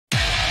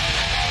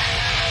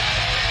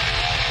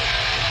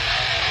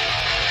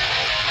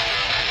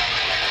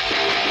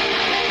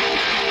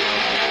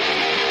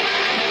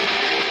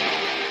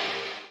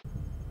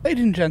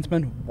Ladies and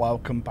gentlemen,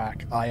 welcome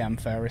back. I am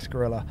Fairest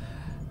Gorilla.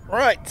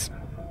 Right,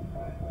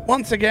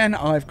 once again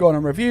I've gone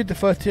and reviewed the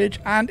footage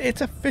and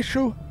it's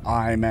official,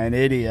 I'm an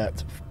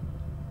idiot.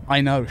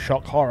 I know,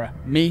 shock horror,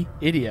 me,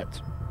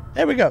 idiot.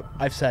 There we go,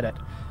 I've said it.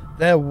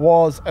 There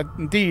was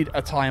indeed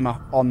a timer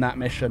on that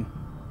mission.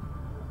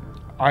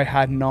 I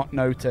had not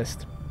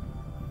noticed.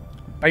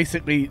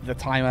 Basically the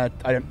timer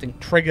I don't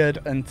think triggered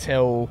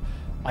until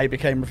I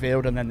became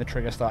revealed and then the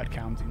trigger started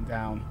counting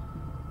down.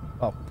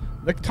 Well,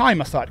 the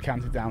timer started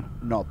counting down,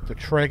 not the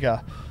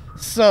trigger.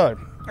 So,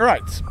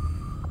 right.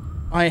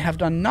 I have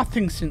done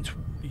nothing since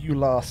you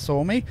last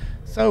saw me,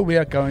 so we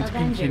are going to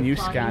continue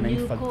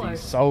scanning for these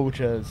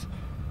soldiers.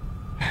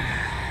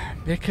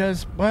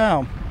 Because,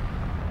 well,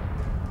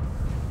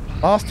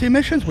 last two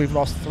missions we've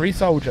lost 3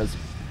 soldiers.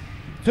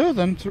 2 of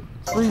them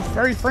through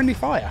very friendly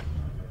fire.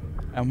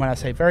 And when I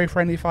say very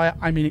friendly fire,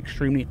 I mean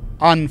extremely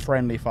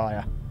unfriendly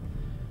fire.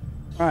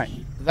 Right,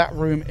 that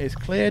room is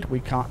cleared. We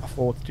can't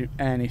afford to do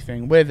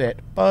anything with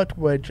it, but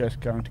we're just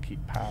going to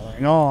keep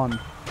powering on.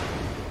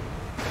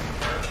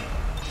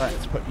 Right,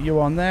 let's put you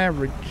on there,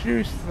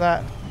 reduce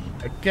that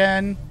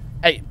again.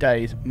 8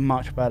 days,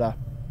 much better.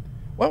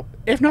 Well,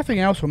 if nothing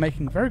else, we're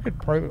making very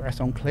good progress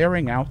on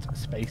clearing out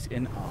space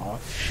in our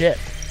ship.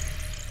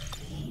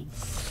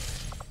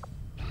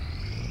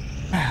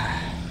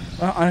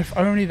 Well, if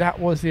only that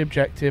was the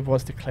objective,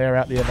 was to clear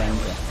out the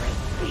Avenger.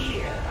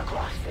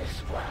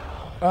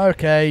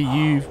 Okay,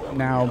 you've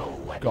now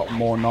got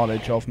more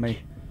knowledge of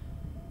me.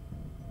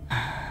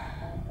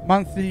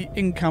 Monthly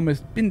income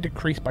has been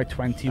decreased by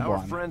 21.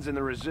 Our friends in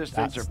the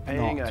Resistance are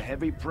paying a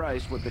heavy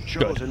price with the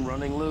Chosen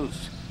running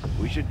loose.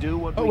 We should do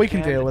what we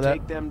can deal with to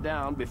take them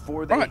down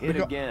before they hit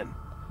again.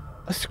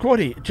 A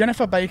squaddy,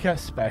 Jennifer Baker,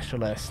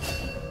 specialist.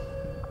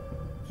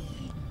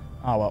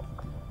 Oh well,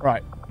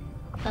 right.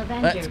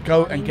 Let's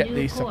go and get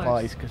these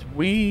supplies because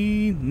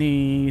we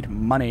need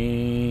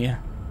money.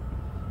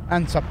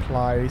 And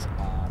supplies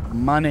are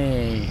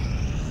money.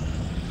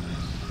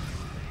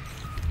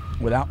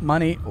 Without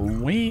money,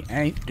 we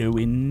ain't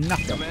doing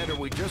nothing. Commander,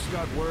 we just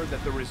got word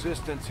that the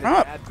Resistance hit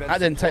Advent. That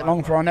didn't take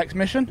long for our next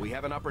mission. We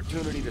have an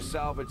opportunity to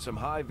salvage some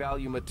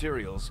high-value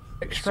materials.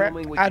 Extract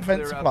we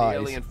Advent clear supplies.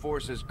 Out the alien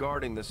forces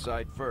guarding the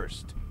site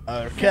first.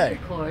 Okay.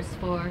 Course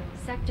for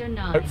Sector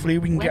 9, hopefully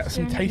we can get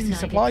some tasty United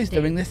supplies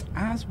States. doing this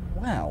as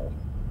well.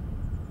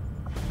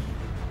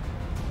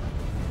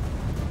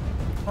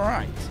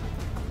 Right.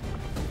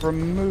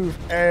 Remove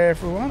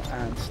everyone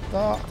and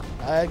start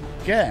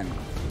again.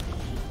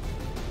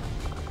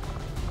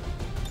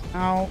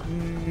 Now,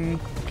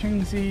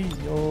 Kingsley,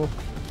 you're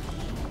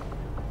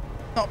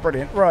not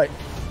brilliant. Right.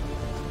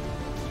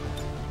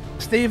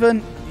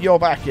 Stephen, you're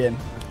back in.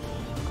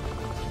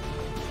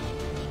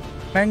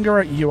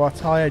 Mengara, you are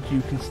tired.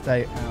 You can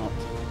stay out.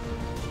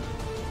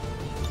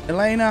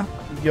 Elena,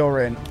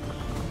 you're in.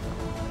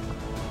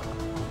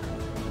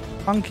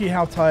 Monkey,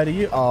 how tired are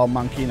you? Oh,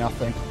 Monkey,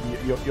 nothing.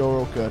 You're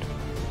all good.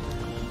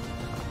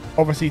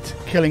 Obviously,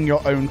 killing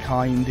your own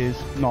kind is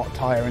not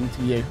tiring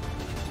to you.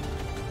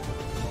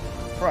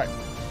 Right,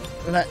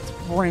 let's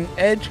bring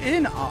Edge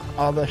in, our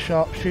other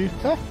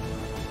sharpshooter.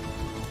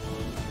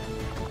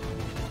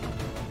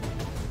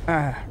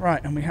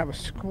 Right, and we have a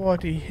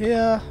squaddy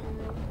here.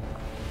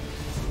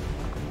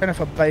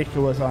 Jennifer Baker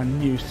was our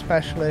new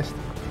specialist.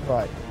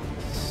 Right,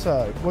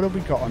 so what have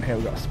we got on here?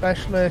 We've got a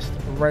specialist,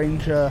 a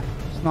ranger,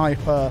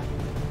 sniper.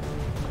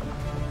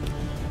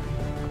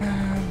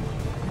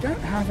 We don't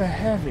have a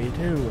heavy,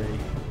 do we?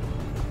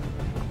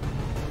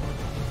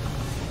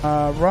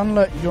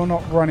 Runlet, you're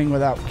not running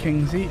without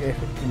Kingsley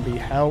if it can be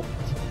helped.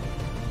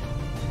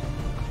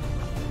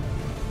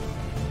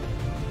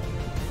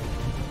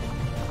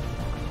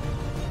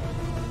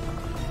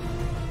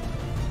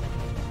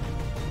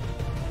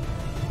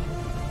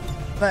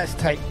 Let's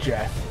take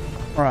Jeff.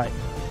 Right.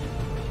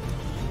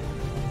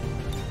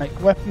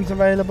 Make weapons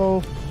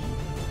available.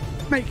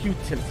 Make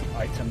utility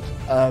items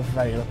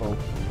available.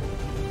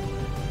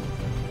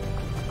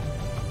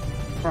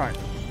 Right.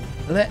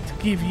 Let's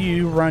give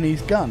you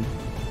Runny's gun.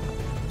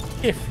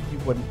 If you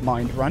wouldn't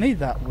mind, Runny,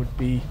 that would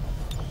be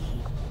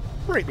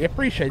greatly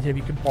appreciated if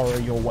you could borrow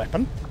your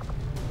weapon.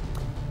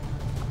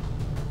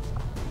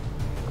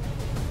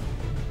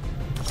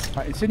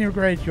 Right,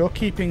 Incinerator, you're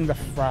keeping the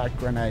frag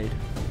grenade.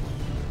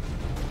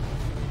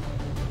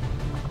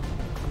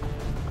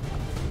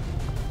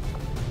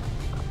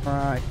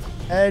 Right,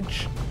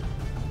 Edge,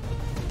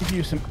 give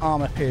you some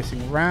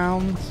armor-piercing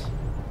rounds.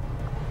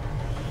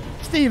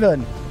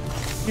 Stephen,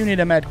 you need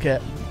a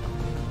medkit.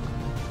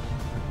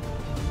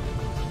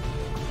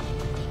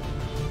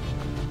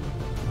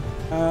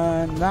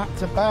 And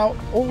that's about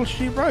all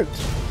she wrote.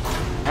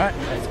 Alright,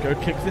 let's go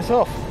kick this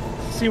off.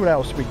 See what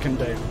else we can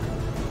do.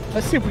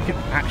 Let's see if we can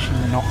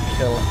actually not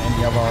kill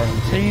any of our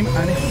own team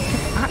and if we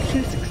can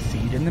actually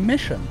succeed in the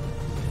mission.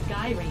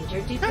 Sky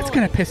Ranger deployed. That's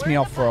going to piss me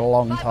off for a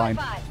long time.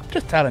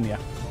 Just telling you.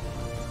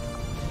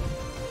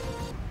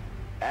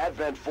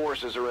 Advent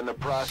forces are in the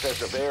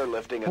process of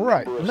airlifting a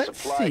Right, number of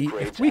let's supply see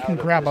crates if we can out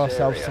of grab this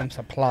ourselves area. some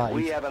supplies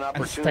We have an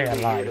and stay opportunity here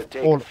to alive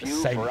take all a at the few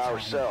same for time.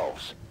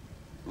 ourselves.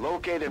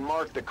 Locate and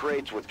mark the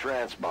crates with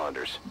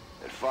transponders,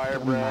 and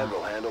Firebrand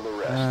will handle the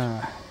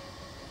rest.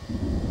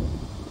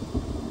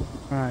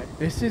 Right,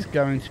 this is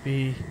going to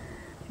be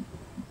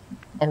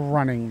a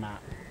running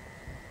map.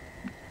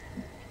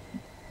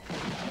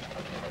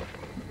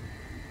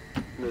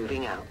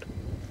 Moving out.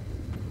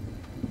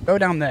 Go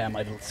down there,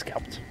 my little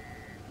scout.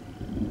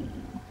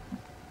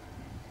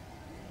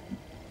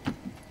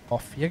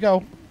 Off you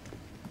go.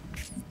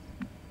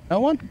 No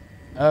one?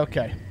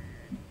 Okay.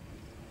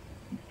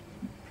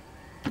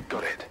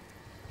 Got it.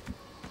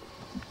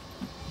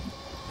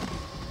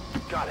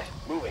 Got it.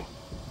 Moving.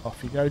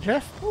 Off you go,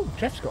 Jeff. Oh,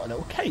 Jeff's got a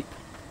little cape.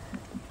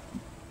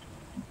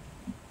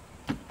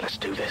 Let's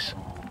do this.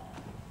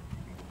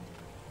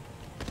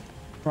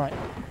 Right.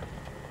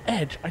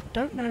 Edge, I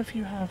don't know if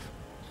you have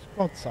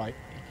squad sight.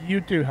 You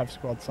do have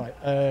squad sight.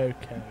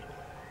 Okay.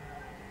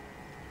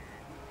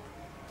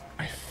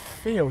 I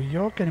feel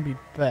you're going to be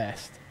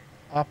best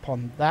up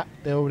on that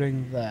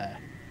building there.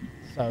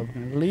 So we're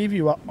going to leave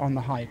you up on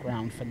the high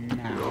ground for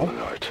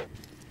now.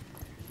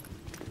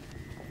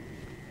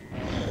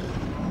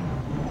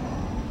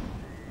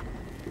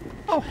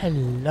 Oh,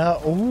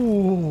 hello.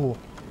 Ooh.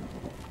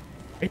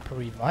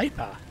 Vapory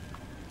Viper.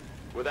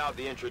 Without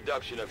the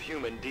introduction of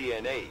human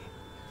DNA,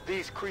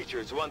 these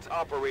creatures once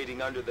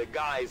operating under the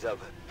guise of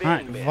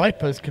Right,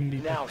 Vipers can be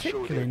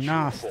particularly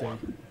nasty.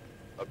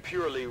 A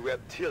purely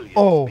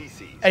reptilian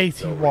species.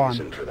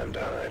 81. For them to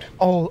hide.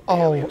 Oh,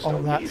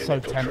 that's so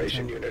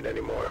tempting. Unit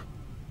anymore.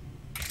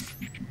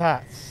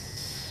 That's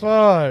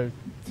so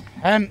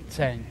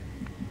tempting.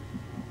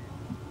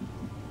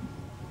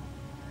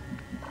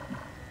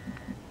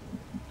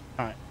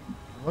 Alright,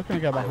 we're going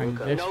to go behind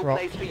this No rock.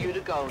 place for you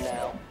to go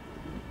now.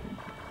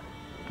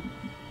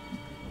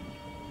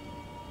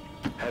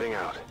 Heading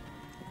out.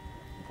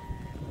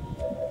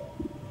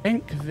 I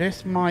think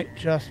this might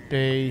just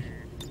be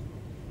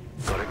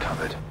Got it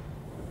covered.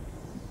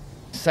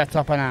 set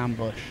up an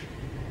ambush.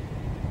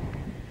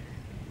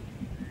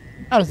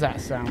 How does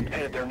that sound?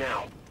 Headed there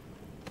now.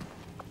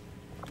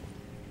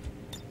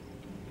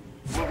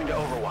 Moving to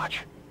Overwatch.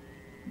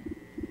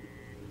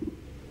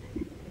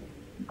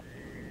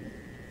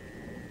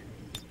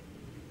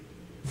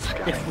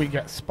 If we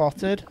get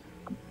spotted.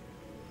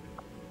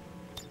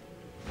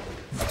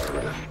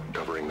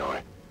 Covering now.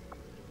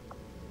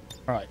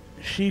 Right,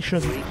 she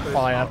shouldn't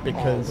fire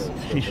because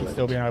she should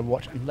still be on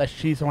Overwatch unless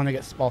she's the one that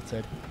gets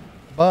spotted.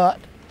 But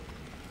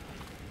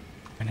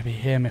gonna be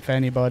him if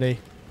anybody.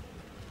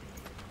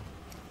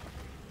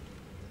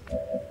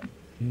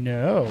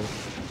 No.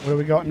 What do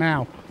we got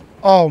now?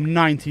 Oh,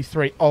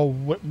 93. Oh,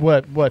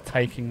 we're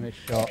taking this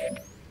shot.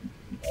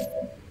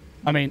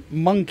 I mean,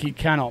 monkey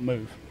cannot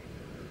move.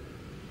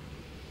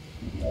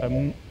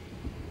 What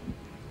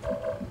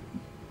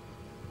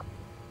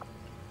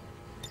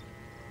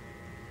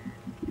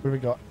do we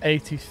got?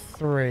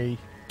 83.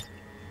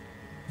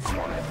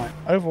 Right,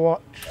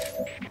 Overwatch.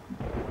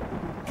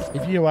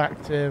 Review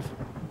active.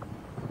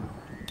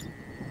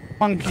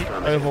 Monkey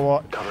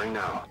Overwatch. Covering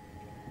now.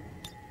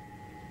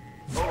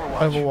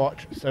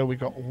 Overwatch. So we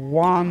got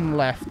one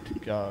left to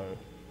go.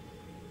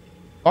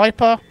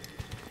 Viper.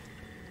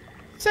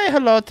 Say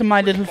hello to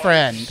my little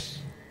friend.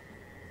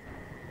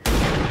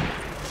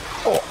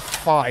 Oh,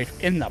 5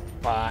 in the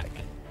back.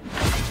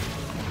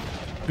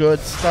 Good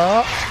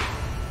start.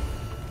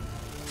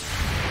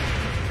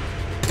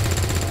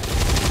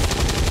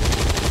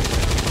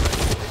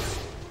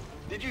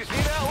 Did you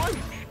see that one?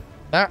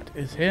 That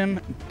is him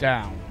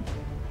down.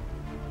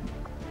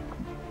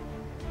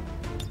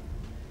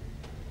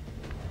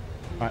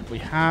 Right, we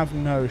have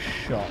no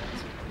shot.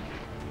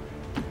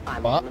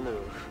 I'm But on the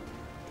move.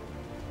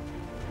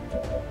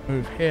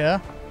 move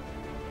here.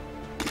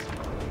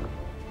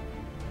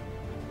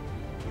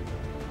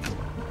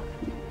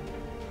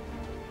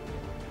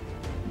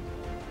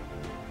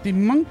 The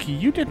monkey,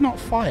 you did not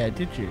fire,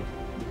 did you?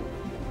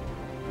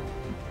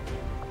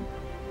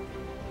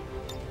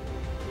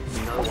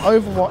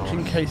 Overwatch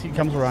in case he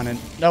comes running.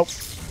 Nope.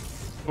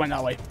 Went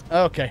that way.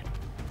 Okay.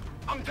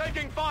 I'm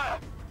taking fire.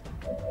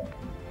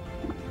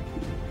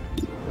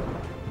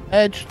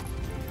 Edge.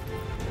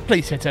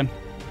 Please hit him.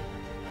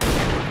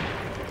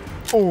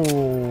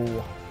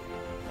 Oh.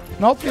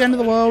 Not the end of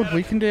the world.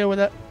 We can deal with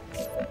it.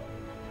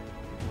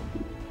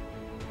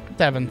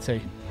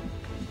 70.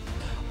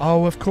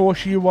 Oh, of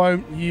course you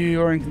won't.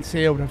 You are in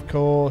concealed, of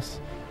course.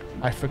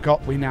 I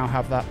forgot we now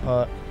have that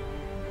perk.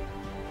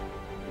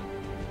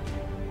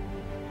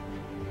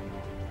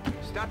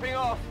 Stepping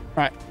off.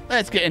 Right,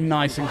 let's get in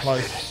nice and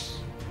close.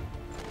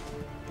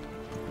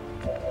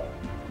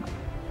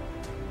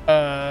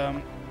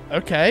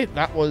 Okay,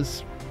 that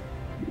was...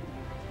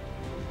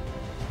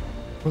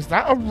 Was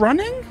that a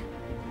running?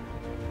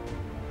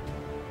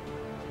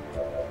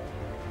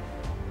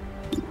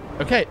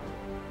 Okay.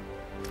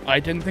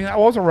 I didn't think that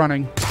was a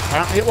running.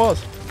 Apparently it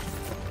was.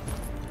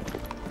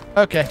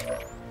 Okay.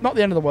 Not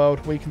the end of the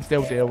world. We can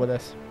still deal with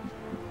this.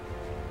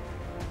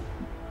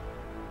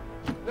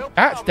 Nope,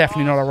 That's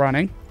definitely not a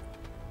running.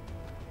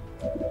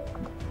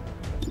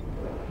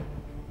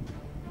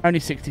 Only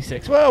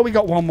 66. Well, we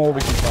got one more we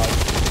can try.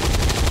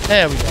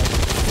 There we go.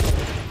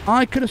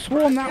 I could have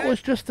sworn that was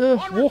just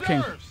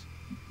walking.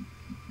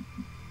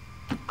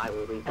 I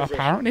will reposition.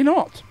 Apparently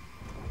not.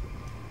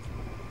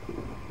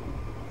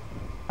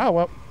 Oh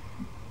well.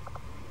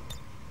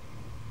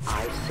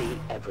 I see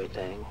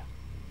everything.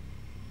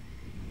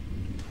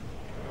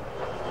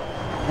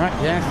 Right,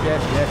 yes,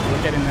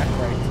 we're getting that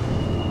great.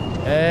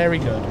 Very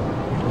good.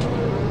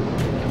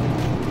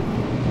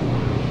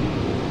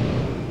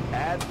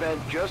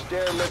 Advent just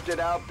airlifted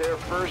out their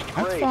first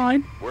crate. That's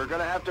fine. We're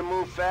gonna have to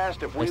move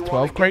fast if we There's want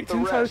 12 to crates get the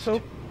in rest.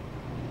 total.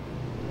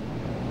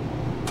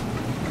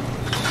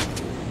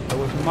 I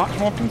was much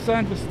more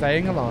concerned with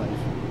staying alive.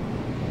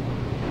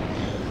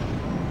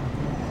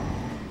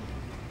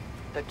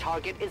 The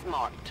target is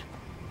marked.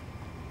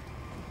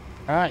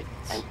 Right.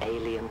 An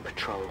alien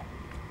patrol.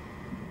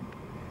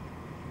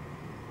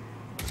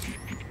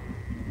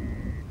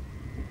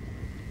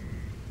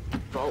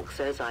 Volk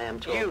says I am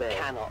to obey.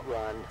 You cannot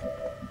run.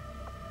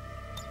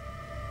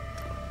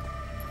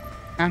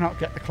 Cannot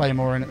get the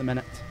Claymore in at the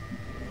minute.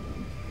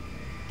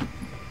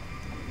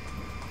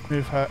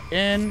 Move her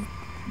in.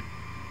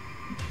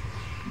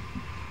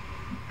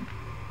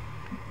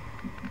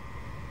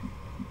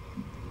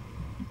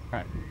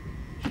 Right.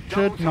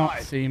 Should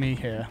not see me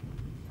here.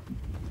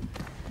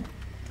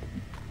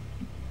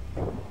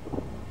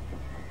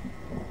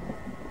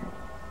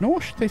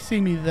 Nor should they see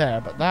me there,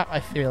 but that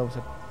I feel is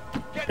a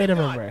bit of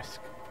a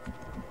risk.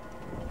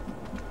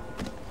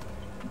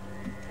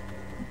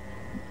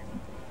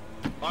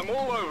 I'm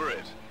all over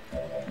it.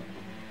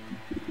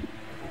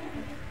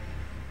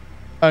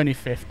 Only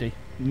 50.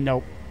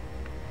 Nope.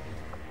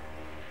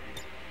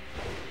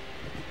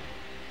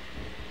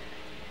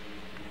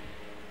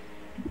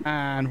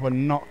 And we're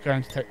not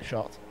going to take the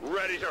shot.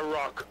 Ready to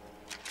rock.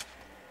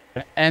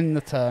 Gonna end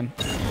the turn.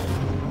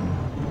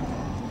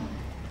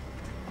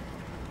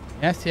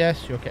 Yes,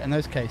 yes, you're getting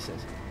those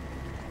cases.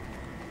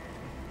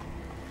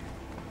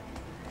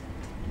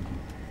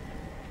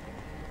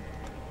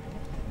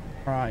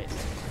 Right.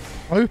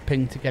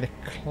 Hoping to get a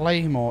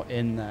Claymore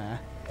in there.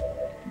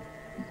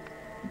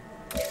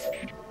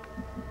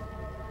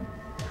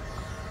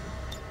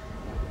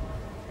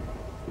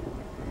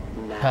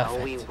 Now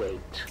Perfect. we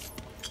wait.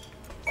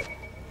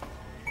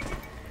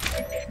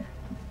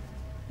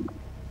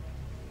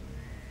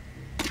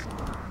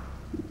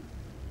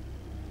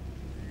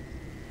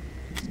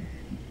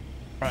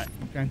 Right,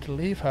 I'm going to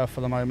leave her for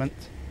the moment.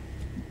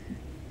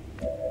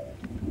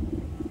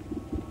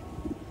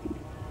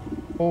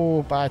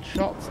 All bad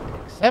shots,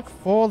 except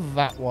for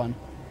that one.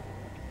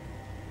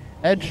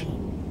 Edge.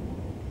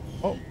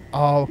 Oh,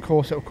 of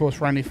course, it'll cause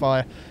friendly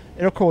fire.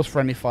 It'll cause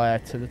friendly fire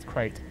to the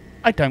crate.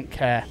 I don't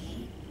care.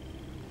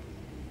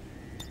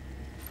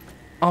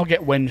 I'll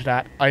get whinged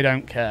at. I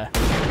don't care.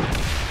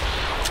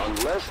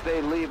 Unless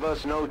they leave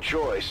us no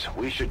choice,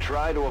 we should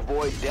try to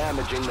avoid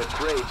damaging the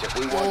crates if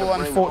we want to bring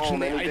home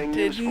unfortunately, anything I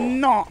did useful.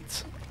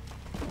 not.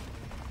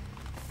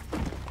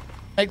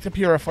 Make the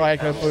purifier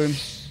go boom.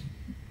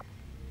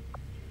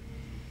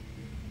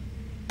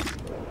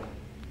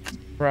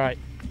 Right.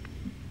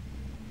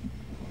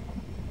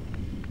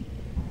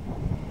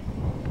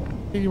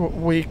 See what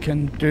we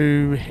can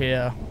do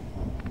here.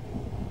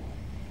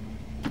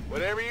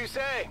 Whatever you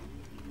say.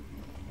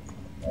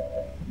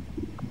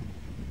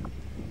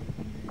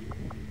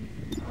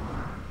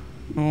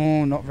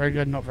 Oh, not very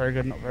good, not very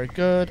good, not very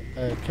good.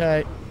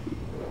 Okay.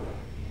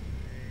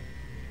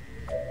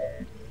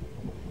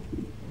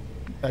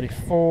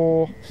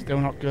 34, still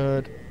not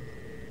good.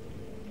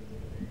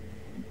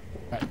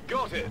 Right.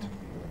 Got it.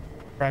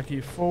 Drag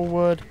you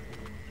forward.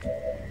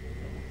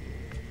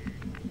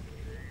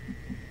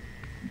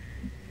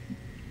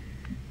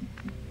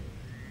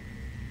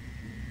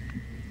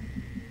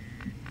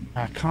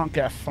 I can't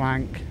get a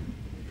flank.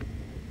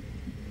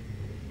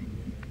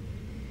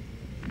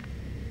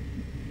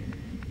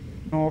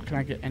 Nor can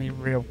I get any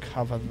real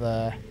cover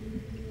there.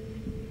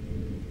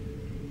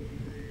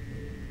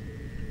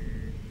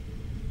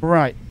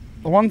 Right.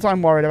 The ones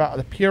I'm worried about are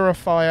the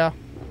Purifier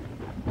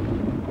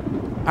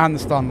and the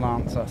Stun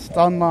Lancer.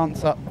 Stun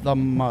Lancer the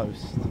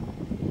most.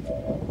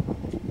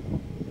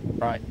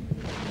 Right.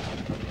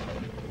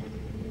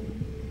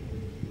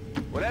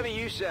 Whatever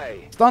you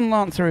say. Stun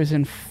Lancer is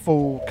in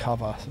full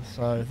cover,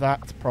 so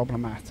that's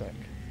problematic.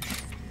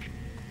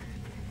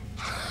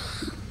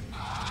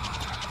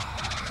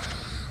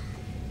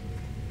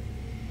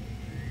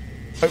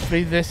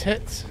 Hopefully this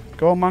hits.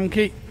 Go on,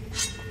 monkey.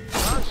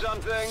 Found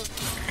something.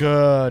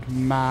 Good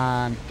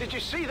man. Did you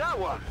see that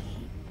one?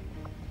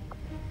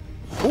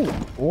 Ooh,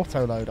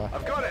 autoloader.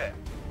 I've got it.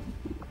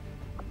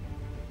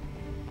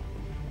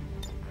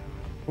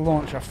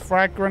 Launch a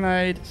frag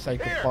grenade. Say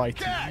goodbye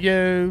to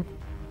you.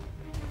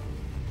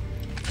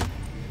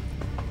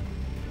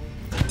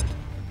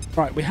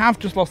 Right, we have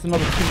just lost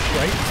another 2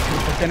 crates.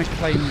 We're going to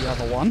claim the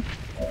other one.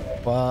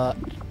 But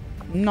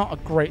not a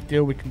great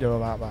deal we can do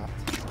about that.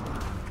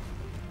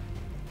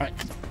 Right.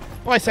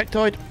 Bye,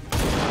 sectoid.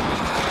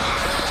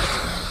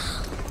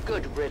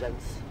 Good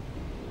riddance.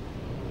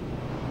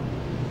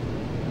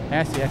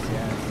 Yes, yes,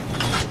 yes.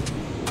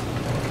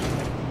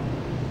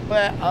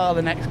 Where are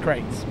the next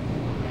crates?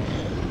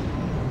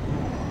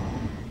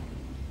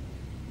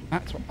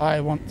 That's what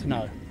I want to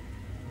know.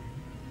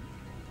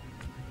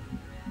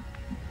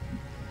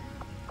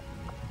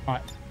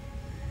 Right.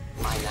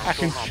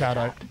 Back into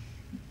shadow.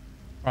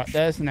 Right,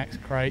 there's the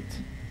next crate.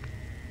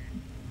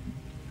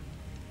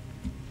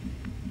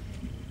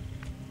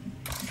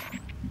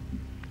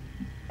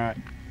 Right.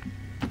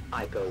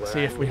 See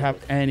if we have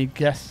any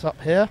guests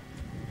up here.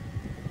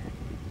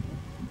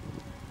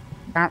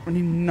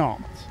 Apparently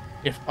not.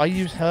 If I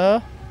use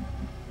her,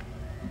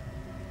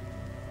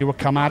 he will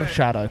come out of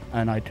shadow,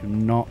 and I do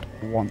not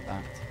want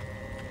that.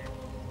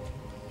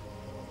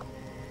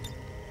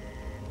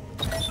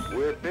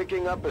 We're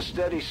picking up a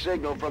steady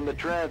signal from the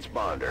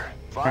transponder.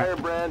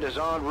 Firebrand is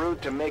en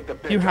route to make the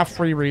pickup. You have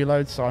free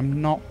reloads, so I'm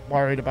not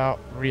worried about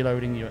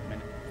reloading you at the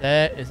minute.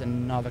 There is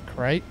another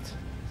crate,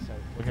 so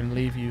we're going to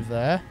leave you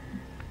there.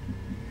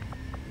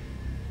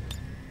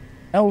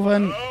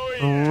 Elvin,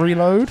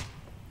 reload.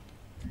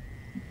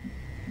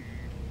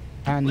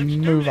 And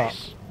move up.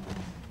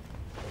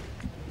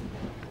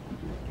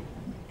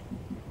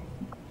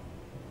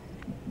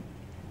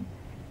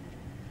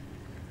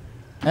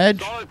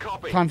 Edge,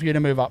 time for you to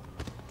move up.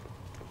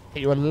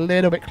 Get you a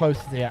little bit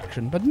close to the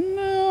action, but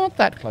not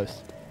that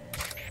close.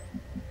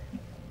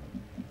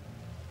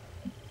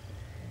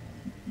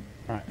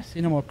 Alright, I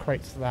see no more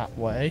crates that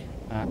way.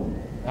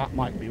 That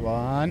might be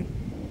one.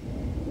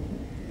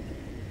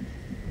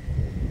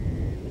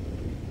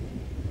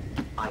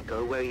 I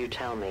go where you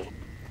tell me.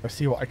 I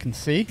see what I can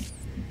see.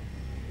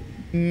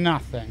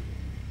 Nothing.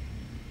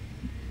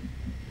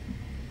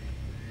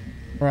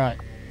 Right,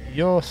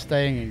 you're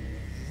staying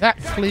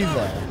exactly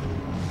there.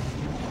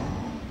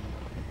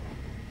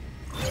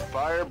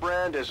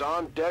 Firebrand is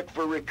on deck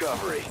for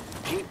recovery.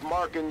 Keep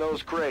marking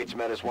those crates,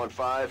 Menace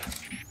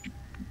 1-5.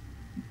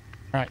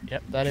 Right,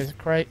 yep, that is a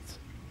crate.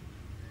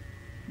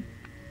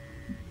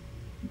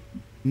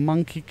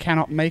 Monkey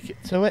cannot make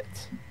it to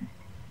it.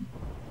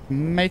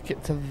 Make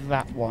it to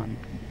that one.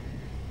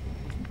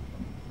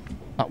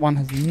 That one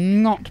has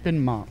not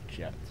been marked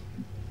yet.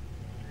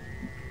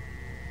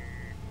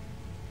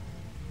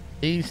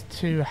 These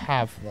two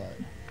have,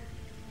 though.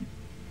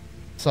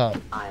 So.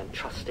 I am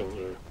trusting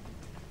you.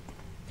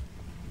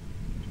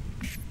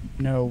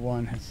 No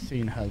one has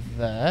seen her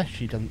there.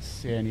 She doesn't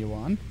see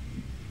anyone.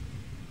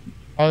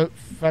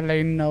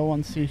 Hopefully no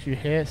one sees you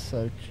here,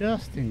 so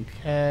just in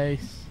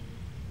case.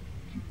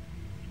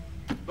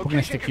 We're going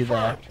to stick you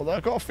there. Although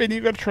I've got a feeling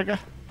you've got a trigger.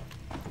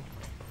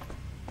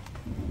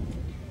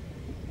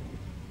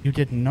 You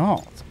did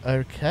not.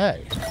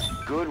 Okay.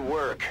 Good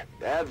work.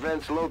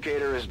 Advent's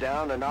locator is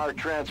down and our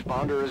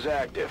transponder is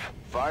active.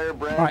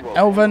 Firebrand right, will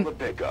Elvin, handle the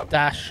pickup.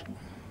 Dash.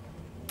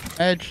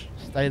 Edge,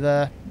 stay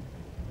there.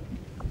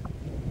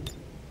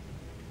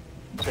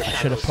 I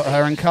should have put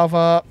her in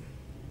cover.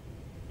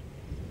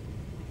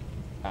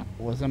 That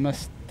was a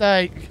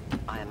mistake.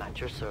 I am at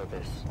your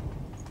service.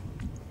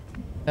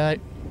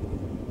 Okay.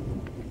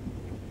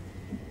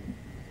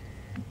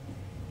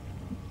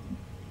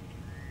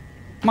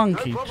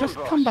 Monkey, just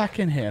come back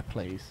in here,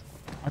 please.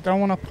 I don't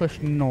want to push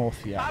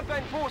north yet.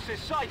 Advent forces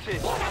sighted.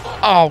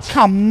 Oh,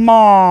 come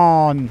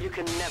on! You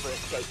can never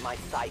escape my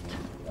sight.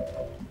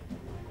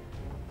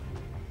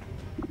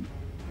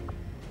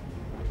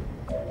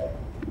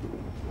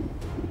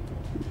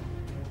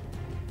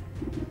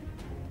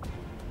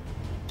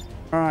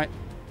 Alright.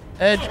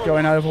 Edge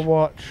going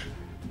Overwatch.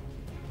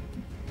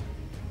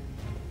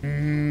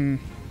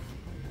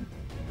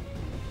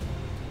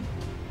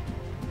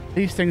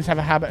 These things have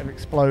a habit of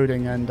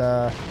exploding, and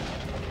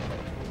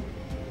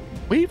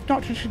we've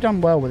not actually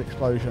done well with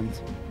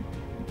explosions.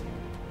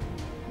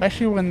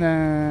 Especially when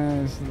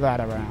there's that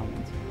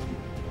around.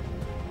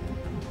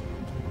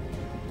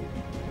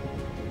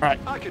 Right.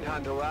 I can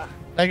handle that.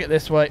 Take it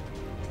this way.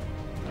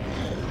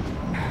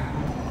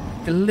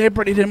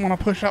 Deliberately didn't want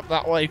to push up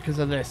that way because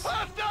of this.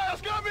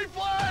 Hostiles got me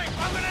flagged.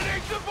 I'm gonna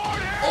need support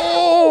here.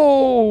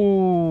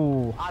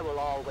 Oh! I will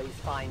always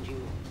find you.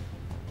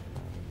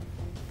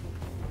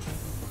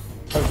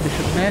 Hopefully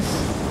should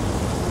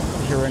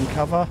miss. You're in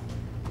cover.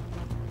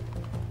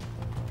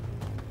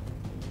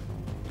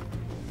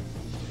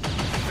 I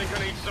think I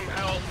need some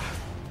help.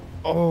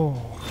 Oh.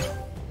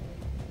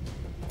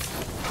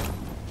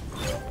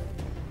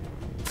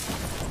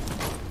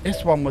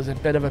 This one was a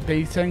bit of a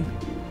beating.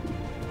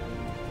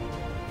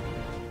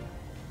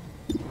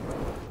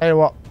 Tell you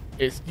what,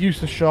 it's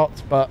useless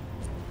shots, but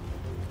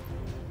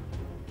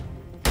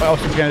what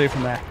else are we going to do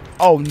from there?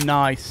 Oh,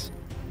 nice.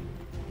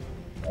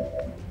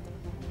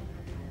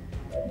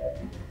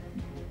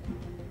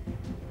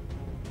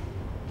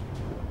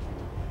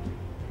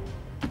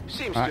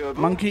 Seems Right, doable.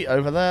 Monkey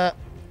over there.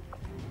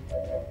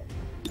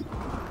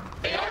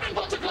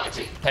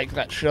 Take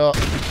that shot.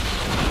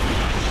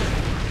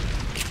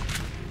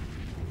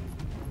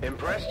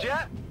 Impressed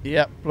yet?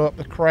 Yep, blew up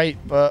the crate,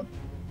 but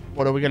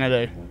what are we going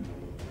to do?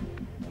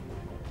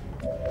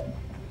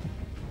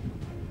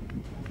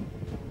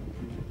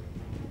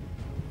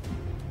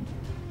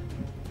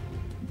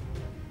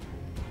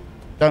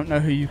 Don't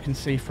know who you can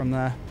see from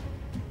there.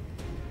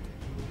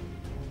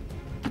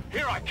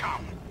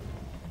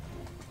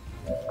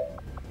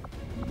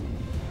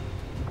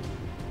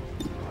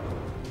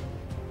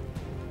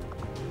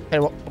 Hey,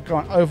 what? Go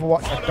on,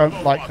 Overwatch. I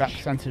don't like that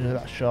percentage of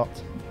that shot.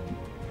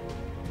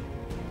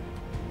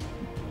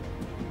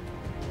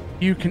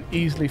 You can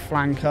easily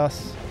flank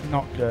us.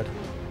 Not good.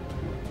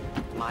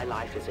 My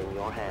life is in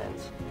your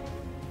hands.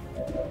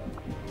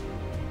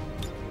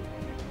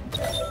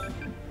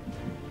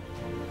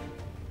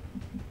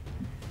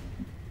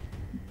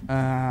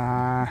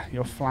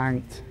 You're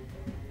flanked.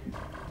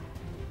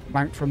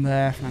 Flanked from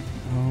there.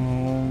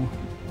 Oh.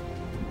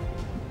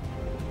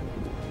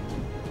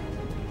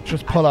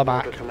 Just pull her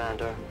back.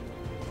 Commander.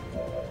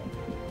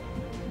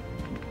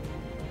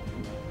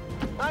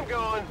 I'm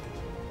going.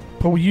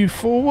 Pull you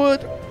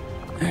forward.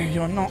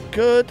 You're not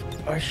good.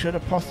 I should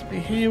have possibly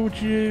healed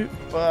you,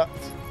 but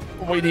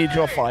we need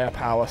your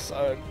firepower.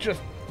 So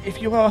just,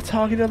 if you are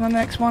targeted on the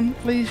next one,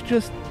 please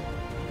just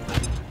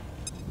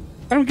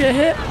don't get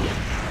hit.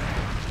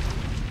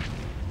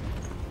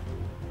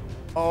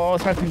 Oh, I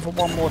was hoping for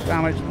one more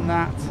damage than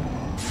that.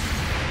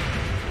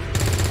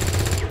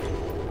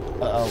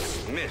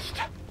 Uh-oh. Missed.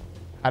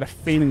 Had a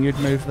feeling you'd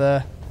move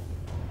there.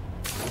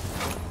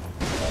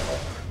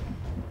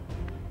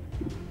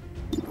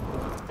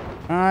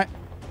 Alright.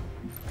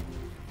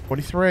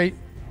 43.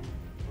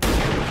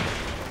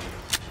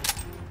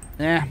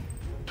 Yeah.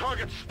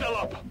 Target's still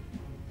up.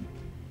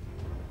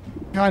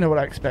 Kind of what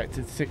I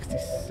expected.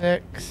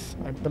 66.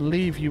 I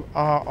believe you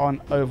are on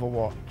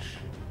Overwatch.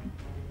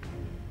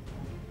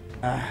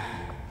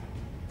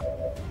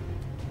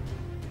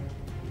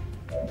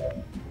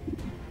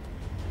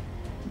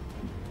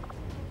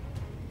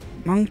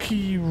 Monkey,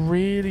 you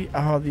really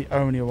are the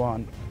only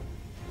one.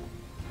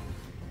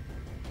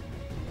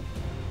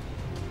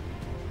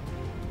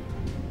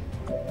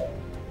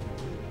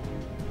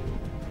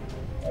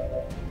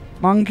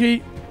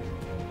 Monkey,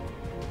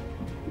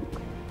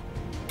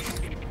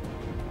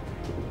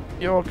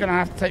 you're gonna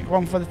have to take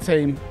one for the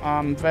team.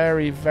 I'm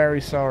very,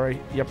 very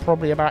sorry. You're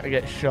probably about to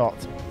get shot.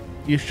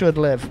 You should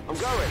live. I'm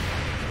going.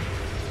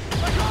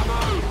 I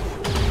can't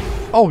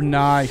move. Oh,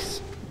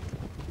 nice.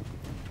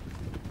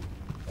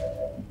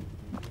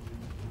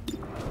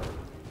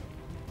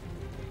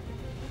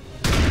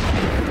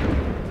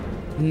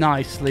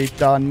 Nicely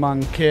done,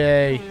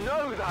 Monkey.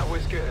 No, that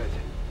was good.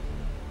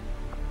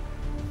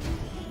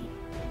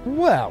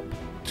 Well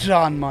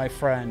done, my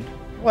friend.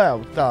 Well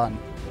done.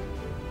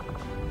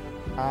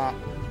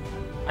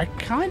 I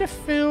kind of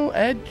feel,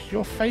 Edge,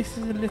 your face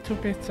is a little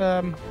bit,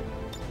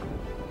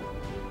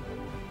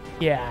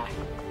 yeah.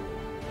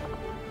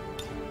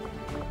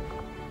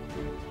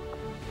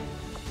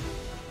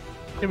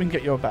 See if we can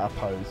get you a better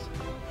pose.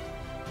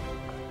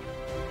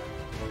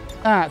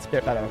 That's a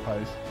bit better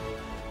pose.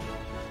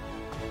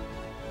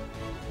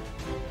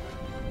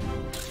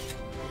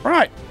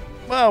 Right.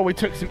 Well, we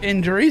took some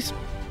injuries,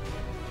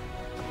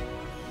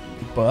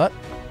 but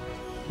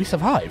we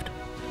survived.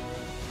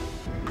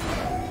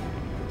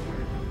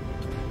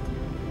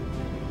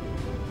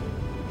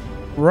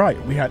 Right,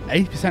 we had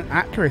 80%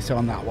 accuracy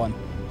on that one.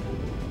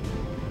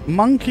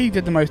 Monkey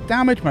did the most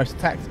damage, most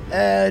attacks.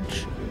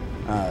 Edge.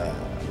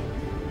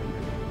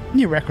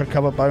 New record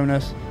cover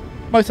bonus.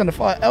 Most under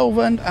fire,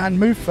 Elven, and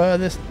move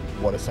furthest.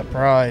 What a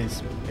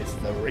surprise. It's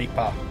the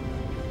Reaper.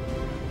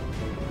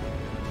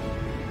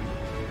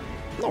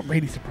 Not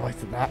really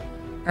surprised at that.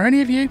 Are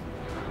any of you?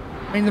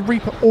 I mean, the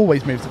Reaper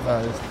always moves the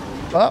furthest.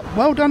 But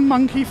well done,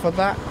 Monkey, for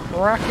that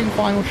cracking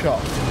final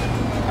shot.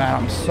 And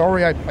I'm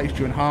sorry I placed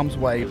you in harm's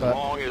way, but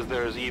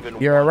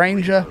you're a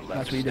ranger.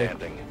 That's what you do.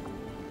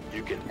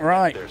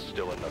 Right.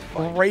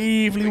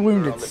 Bravely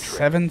wounded,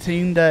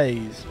 17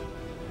 days.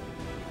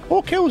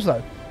 4 kills,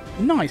 though.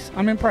 Nice.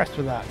 I'm impressed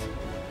with that.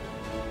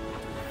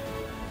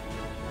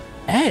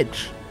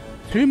 Edge.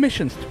 2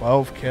 missions,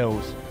 12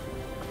 kills.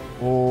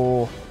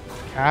 Oh,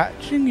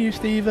 catching you,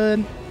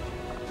 Stephen.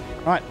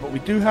 Right, but we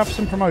do have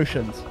some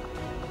promotions.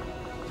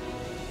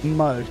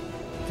 Most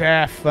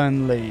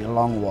definitely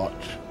Long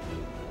Watch.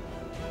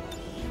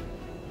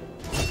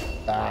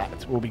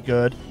 That will be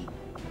good.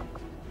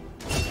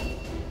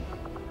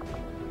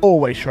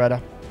 Always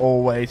Shredder.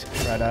 Always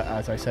Shredder,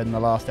 as I said in the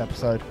last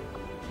episode.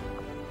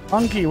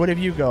 Monkey, what have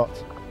you got?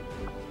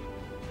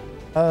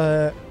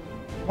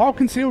 While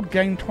concealed,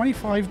 gain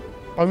 25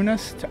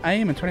 bonus to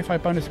aim and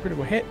 25 bonus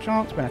critical hit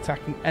chance when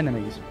attacking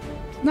enemies.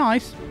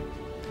 Nice.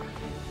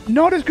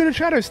 Not as good as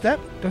Shadow Step.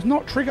 Does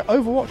not trigger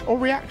Overwatch or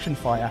reaction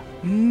fire.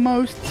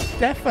 Most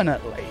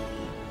definitely.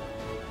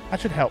 That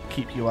should help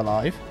keep you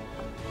alive.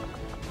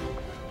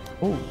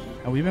 Oh,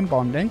 have we been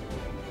bonding?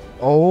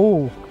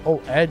 Oh,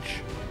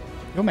 Edge.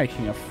 You're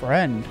making a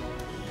friend.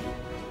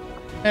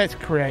 Let's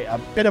create a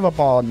bit of a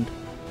bond.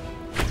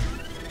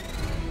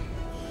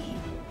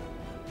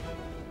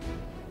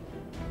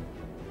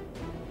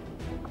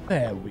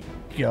 There we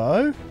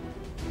go.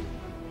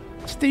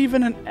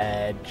 Stephen and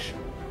Edge.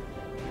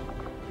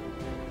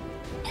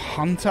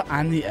 Hunter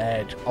and the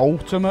Edge.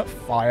 Ultimate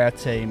fire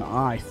team.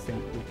 I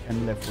think we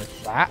can live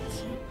with that.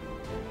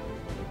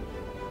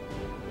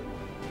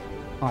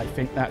 I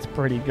think that's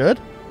pretty good.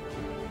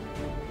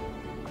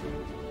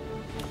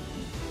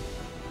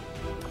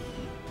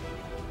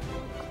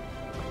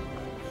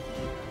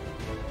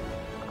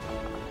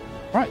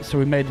 Right, so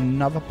we made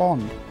another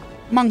bond.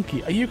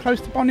 Monkey, are you close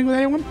to bonding with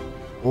anyone?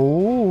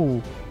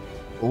 Oh,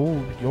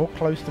 you're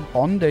close to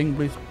bonding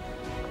with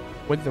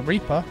the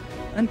Reaper.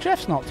 And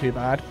Jeff's not too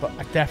bad, but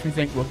I definitely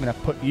think we're going to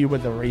put you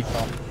with the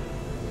Reaper.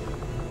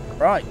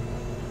 Right,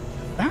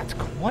 that's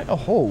quite a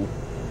haul.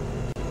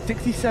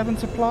 67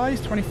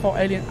 supplies, 24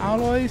 alien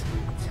alloys,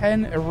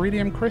 10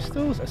 iridium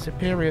crystals, a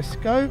superior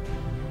scope.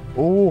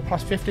 Oh,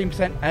 plus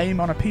 15% aim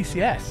on a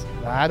PCS.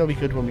 That'll be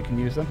good when we can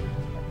use them.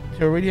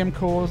 2 iridium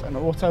cores, an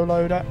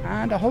autoloader,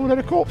 and a whole load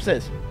of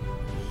corpses.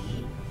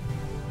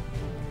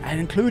 And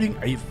including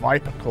a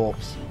Viper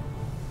corpse.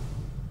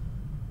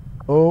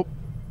 Oh,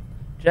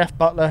 Jeff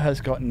Butler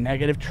has got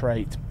negative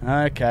trait.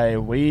 Okay,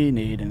 we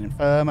need an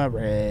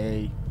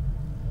infirmary.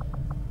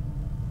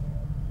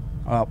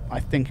 Well, I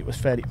think it was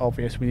fairly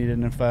obvious we needed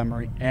an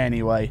infirmary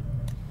anyway.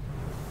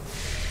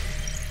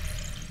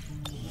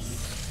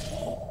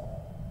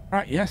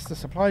 Right, yes, the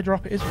supply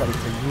drop is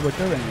waiting. We were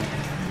doing it.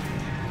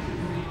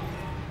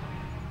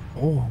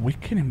 Oh, we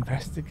can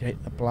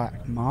investigate the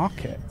black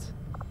market.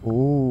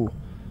 Oh.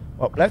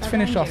 Well, let's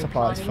finish our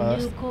supplies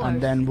first,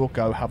 and then we'll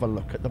go have a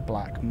look at the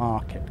black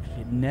market. Because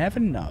you never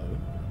know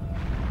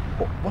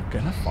what we're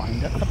going to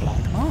find at the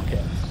black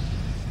market.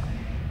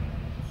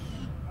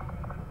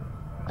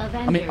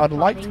 I mean, I'd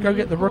like to go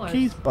get the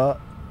rookies,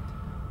 but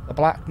the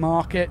black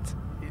market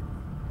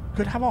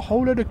could have a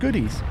whole load of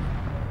goodies.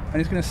 And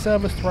it's going to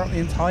serve us throughout the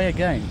entire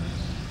game.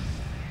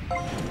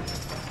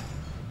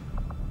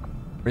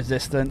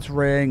 Resistance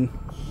ring.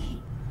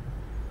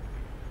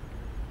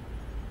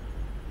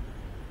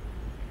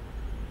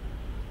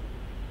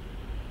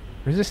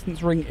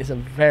 Resistance ring is a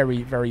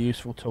very, very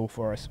useful tool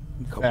for us.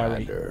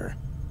 Commander,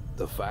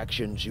 the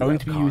factions you going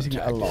have to be using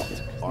it a lot.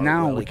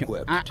 Now well we can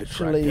equipped to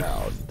actually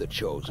track down the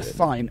chosen.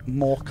 assign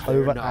more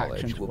covert Their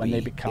actions will when be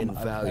they become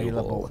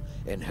invaluable available.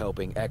 in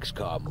helping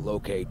XCOM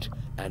locate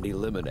and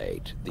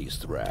eliminate these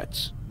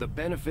threats. The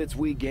benefits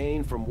we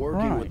gain from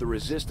working with the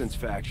Resistance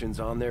factions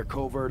on their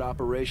covert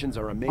operations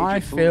are a major I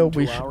feel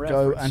boon we to should our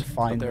go efforts, and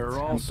find but there the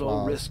are also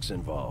Templars. risks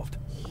involved.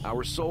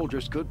 Our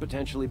soldiers could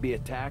potentially be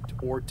attacked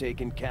or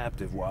taken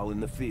captive while in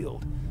the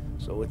field,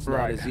 so it's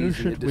not as who easy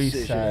a should we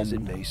decision as it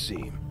send? may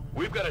seem.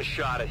 We've got a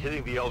shot at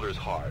hitting the Elders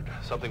hard,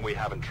 something we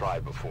haven't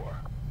tried before.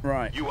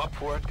 Right. You up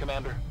for it,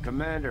 Commander?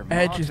 Commander,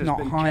 Edge Mox is has not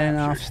been high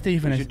enough. captured.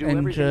 Stephen We is should do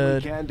everything we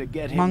injured. can to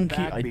get him Monkey,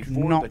 back I do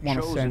before not the want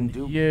to chosen send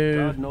do you.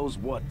 God knows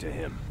what to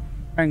him.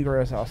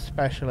 Wenger is our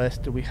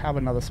specialist. Do we have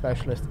another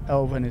specialist?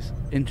 Elvin is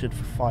injured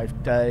for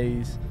 5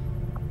 days.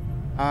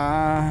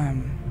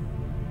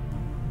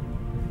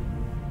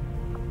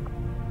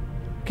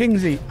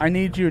 Kingsley, I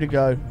need you to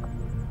go.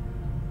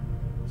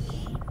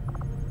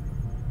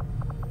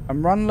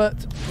 And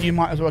Runlet, you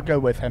might as well go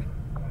with him.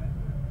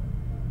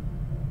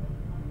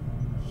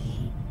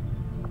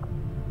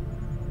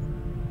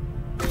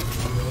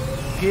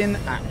 Begin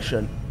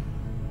action.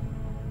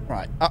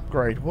 Right,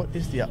 upgrade. What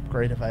is the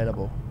upgrade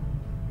available?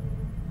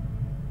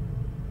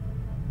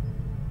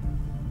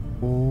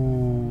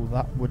 Ooh,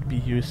 that would be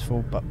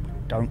useful, but we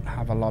don't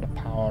have a lot of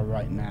power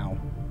right now.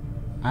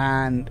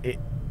 And it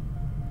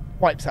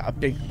wipes out a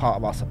big part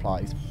of our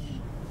supplies.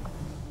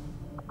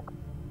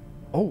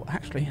 Oh,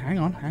 actually, hang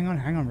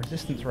on.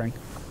 Resistance ring.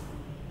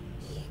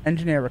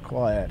 Engineer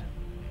required.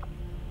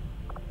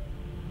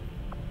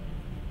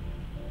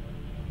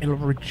 It'll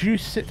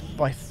reduce it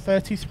by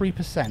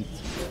 33%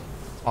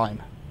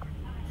 time.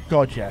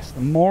 God, yes.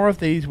 The more of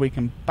these we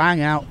can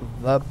bang out,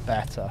 the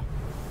better.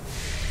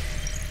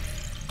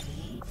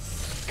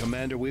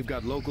 Commander, we've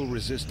got local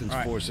resistance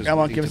forces. Come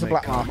on, ready give us to a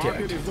make black market.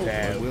 contact.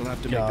 There We'll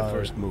have to we make the go.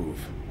 first move.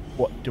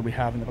 What do we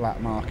have in the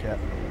black market?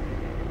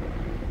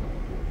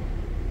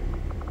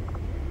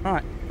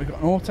 Right, we've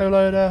got an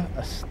autoloader,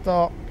 a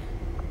stock,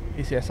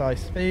 PCSI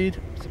speed,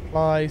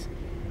 supplies,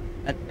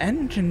 an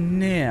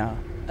engineer.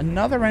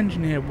 Another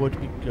engineer would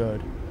be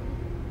good.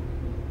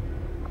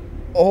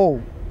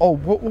 Oh,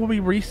 what were we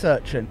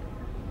researching?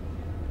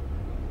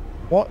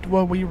 What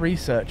were we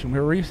researching? We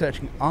were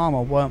researching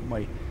armor, weren't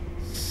we?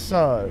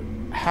 So,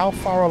 how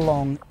far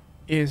along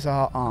is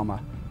our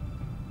armor?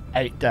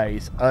 8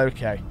 days.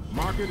 Okay.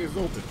 Market is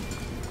open.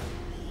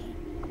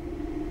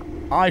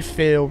 I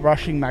feel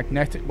rushing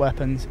magnetic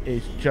weapons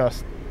is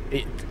just...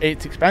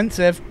 It's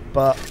expensive,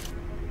 but...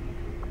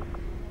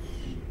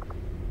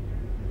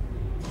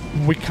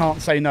 we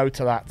can't say no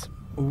to that.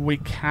 We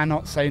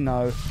cannot say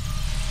no to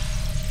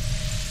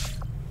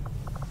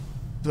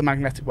the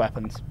magnetic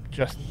weapons.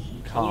 Just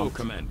can't. Hello,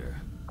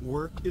 Commander.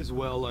 Work is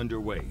well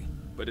underway,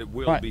 but it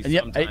will be some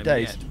yep, 8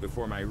 days yet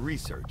before my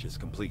research is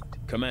complete.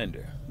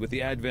 Commander, with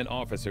the Advent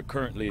officer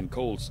currently in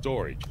cold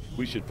storage,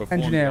 we should perform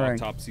the Engineering.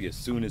 autopsy as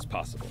soon as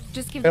possible.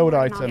 Just give Build me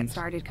and I'll get items.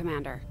 started,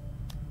 Commander.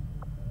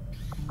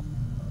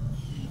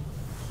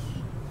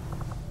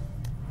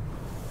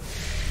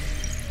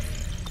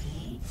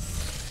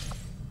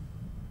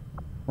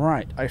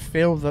 Right, I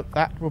feel that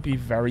that will be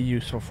very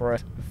useful for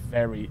us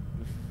very,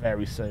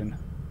 very soon.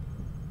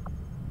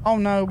 Oh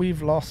no,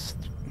 we've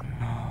lost...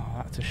 Oh,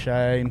 that's a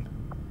shame.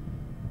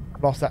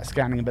 Lost that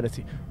scanning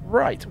ability.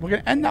 Right, we're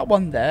going to end that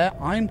one there.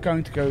 I'm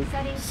going to go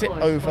sit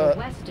over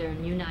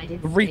the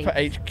Reaper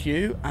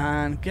HQ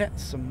and get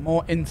some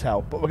more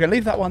intel. But we're going to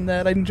leave that one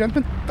there, ladies and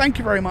gentlemen. Thank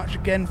you very much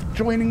again for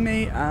joining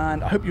me,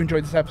 and I hope you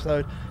enjoyed this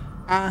episode.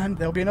 And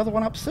there'll be another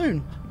one up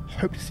soon.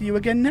 Hope to see you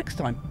again next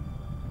time.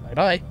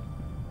 Bye-bye.